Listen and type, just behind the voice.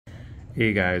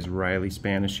Hey guys, Riley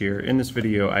Spanish here. In this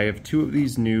video, I have two of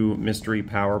these new mystery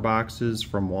power boxes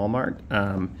from Walmart.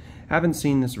 Haven't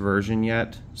seen this version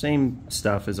yet. Same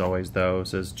stuff as always though. It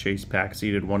says Chase Pack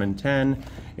seated 1 in 10.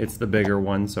 It's the bigger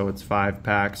one, so it's 5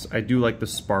 packs. I do like the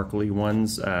sparkly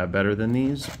ones better than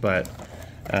these, but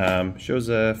shows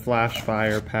a Flash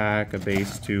Fire pack, a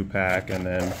base 2 pack, and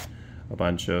then a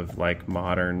bunch of like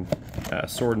modern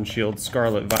Sword and Shield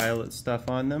Scarlet Violet stuff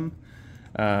on them.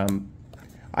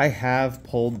 I have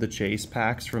pulled the Chase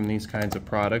packs from these kinds of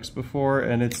products before,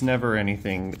 and it's never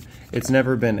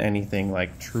been anything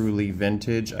like truly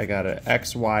vintage. I got an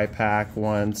XY pack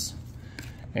once,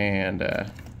 and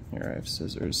here I have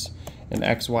scissors. An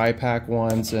XY pack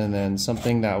once, and then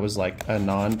something that was like a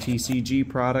non-TCG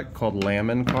product called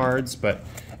Lemon Cards, but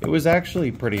it was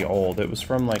actually pretty old. It was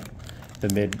from like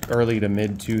the early to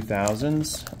mid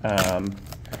 2000s.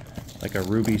 Like a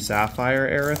Ruby Sapphire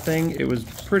era thing. It was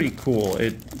pretty cool.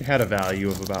 It had a value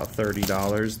of about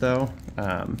 $30 though,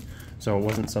 so it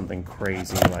wasn't something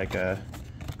crazy like a,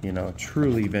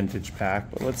 truly vintage pack.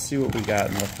 But let's see what we got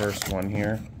in the first one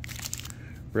here.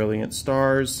 Brilliant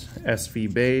Stars,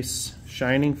 SV Base,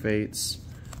 Shining Fates,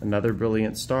 another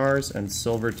Brilliant Stars, and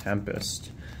Silver Tempest.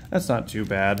 That's not too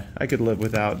bad. I could live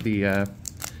without the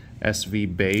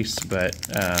SV Base, but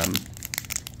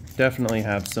definitely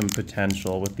have some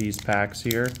potential with these packs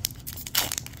here.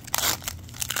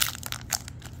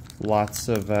 Lots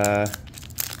of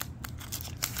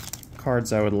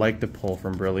cards I would like to pull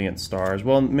from Brilliant Stars.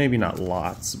 Well, maybe not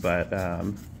lots, but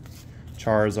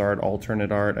Charizard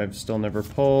alternate art I've still never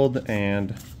pulled,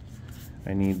 and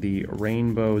I need the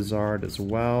Rainbow Zard as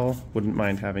well. Wouldn't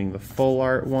mind having the full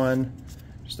art one.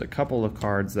 Just a couple of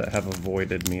cards that have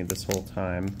avoided me this whole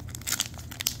time.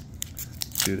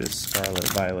 Do this Scarlet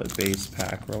Violet base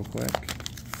pack real quick.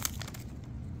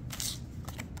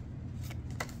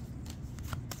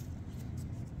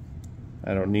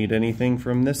 I don't need anything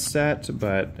from this set,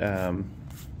 but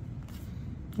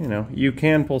you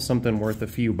can pull something worth a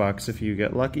few bucks if you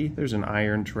get lucky. There's an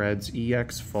Iron Treads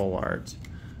EX full art.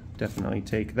 Definitely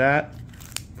take that.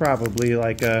 Probably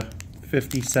like a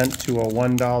 50-cent to a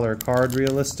 $1 card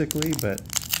realistically, but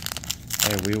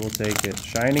hey, we will take it.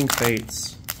 Shining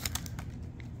Fates.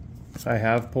 I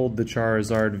have pulled the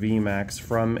Charizard VMAX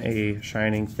from a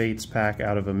Shining Fates pack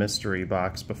out of a mystery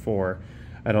box before.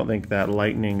 I don't think that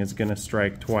lightning is going to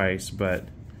strike twice, but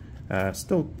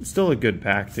still a good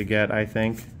pack to get, I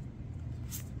think.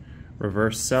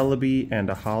 Reverse Celebi and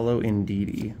a Holo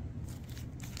Indeedee.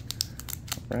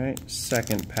 Alright,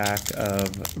 second pack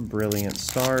of Brilliant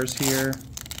Stars here.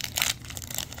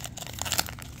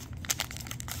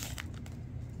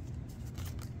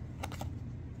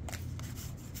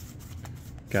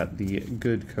 Got the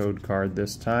good code card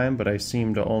this time, but I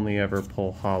seem to only ever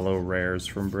pull holo rares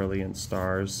from Brilliant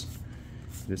Stars.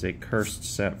 It is a cursed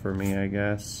set for me, I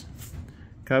guess.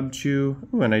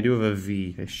 Cubchoo. Ooh, and I do have a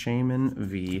V, a Shaman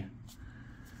V.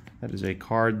 That is a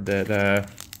card that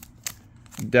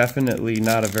definitely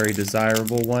not a very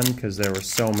desirable one, because there were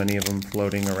so many of them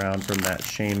floating around from that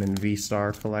Shaman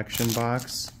V-Star collection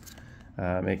box.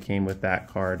 It came with that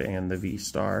card and the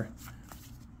V-Star.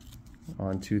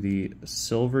 Onto the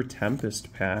Silver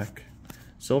Tempest pack.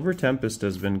 Silver Tempest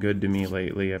has been good to me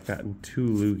lately. I've gotten 2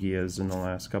 Lugias in the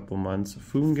last couple months.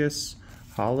 Fungus,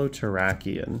 Holo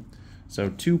Terrakion. So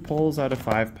 2 pulls out of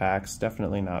 5 packs,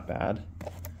 definitely not bad.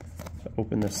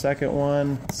 Open the second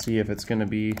one, see if it's going to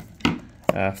be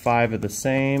 5 of the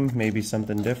same, maybe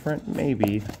something different,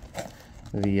 maybe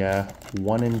the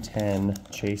 1 in 10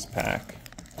 Chase pack.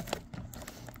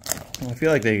 I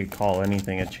feel like they could call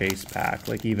anything a Chase pack,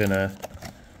 like even a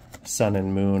Sun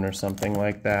and Moon or something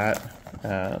like that,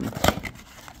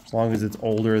 as long as it's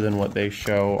older than what they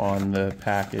show on the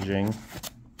packaging.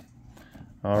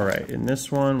 Alright, in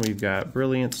this one we've got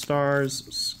Brilliant Stars,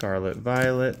 Scarlet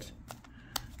Violet,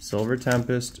 Silver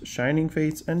Tempest, Shining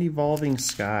Fates, and Evolving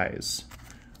Skies.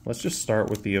 Let's just start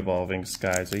with the Evolving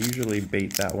Skies. I usually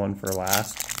bait that one for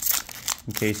last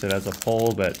in case it has a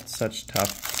pull, but such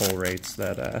tough pull rates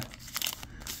that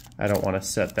I don't want to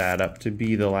set that up to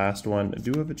be the last one. I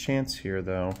do have a chance here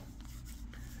though.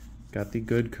 Got the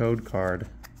good code card.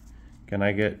 Can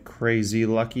I get crazy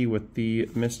lucky with the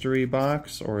mystery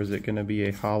box, or is it going to be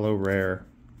a holo rare?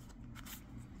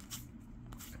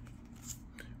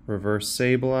 Reverse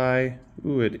Sableye.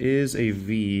 Ooh, it is a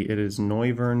V. It is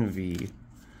Noivern V.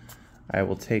 I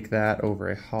will take that over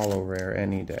a holo rare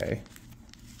any day.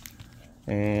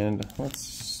 And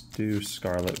let's do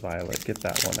Scarlet Violet. Get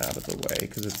that one out of the way,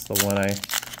 because it's the one I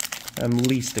am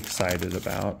least excited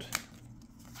about.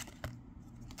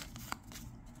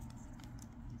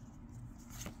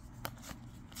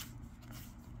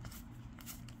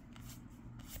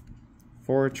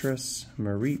 Fortress,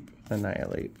 Mareep,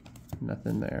 Annihilate.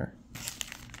 Nothing there.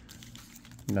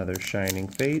 Another Shining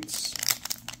Fates.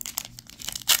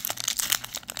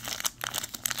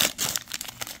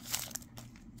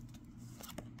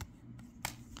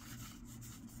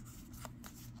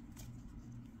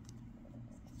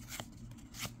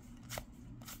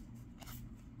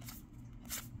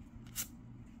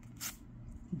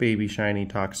 Baby Shiny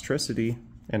Toxtricity,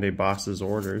 and a Boss's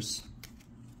Orders.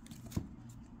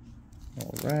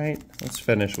 Alright, let's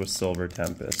finish with Silver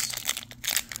Tempest.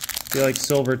 I feel like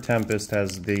Silver Tempest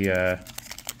has the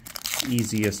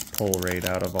easiest pull rate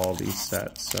out of all these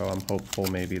sets, so I'm hopeful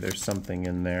maybe there's something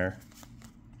in there.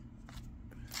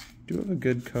 Do have a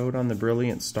good code on the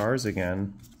Brilliant Stars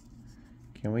again.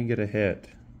 Can we get a hit?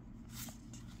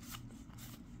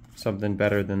 Something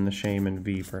better than the Shaman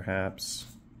V, perhaps.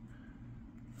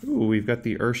 Ooh, we've got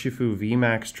the Urshifu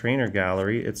VMAX Trainer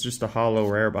Gallery. It's just a holo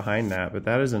rare behind that, but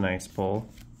that is a nice pull.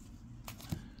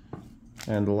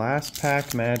 And last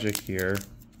pack magic here,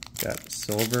 got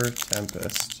Silver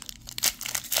Tempest.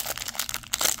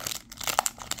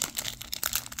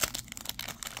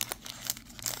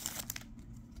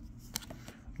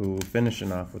 Ooh,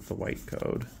 finishing off with the white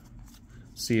code.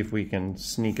 See if we can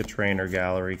sneak a Trainer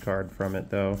Gallery card from it,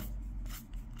 though.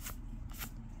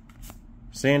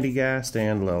 Sandygast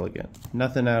and Lilligant.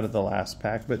 Nothing out of the last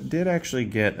pack, but did actually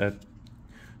get a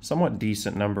somewhat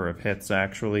decent number of hits,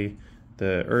 actually.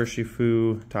 The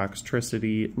Urshifu,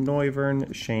 Toxtricity,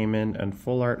 Noivern, Shaman, and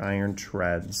Full Art Iron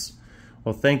Treads.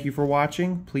 Well, thank you for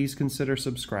watching. Please consider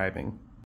subscribing.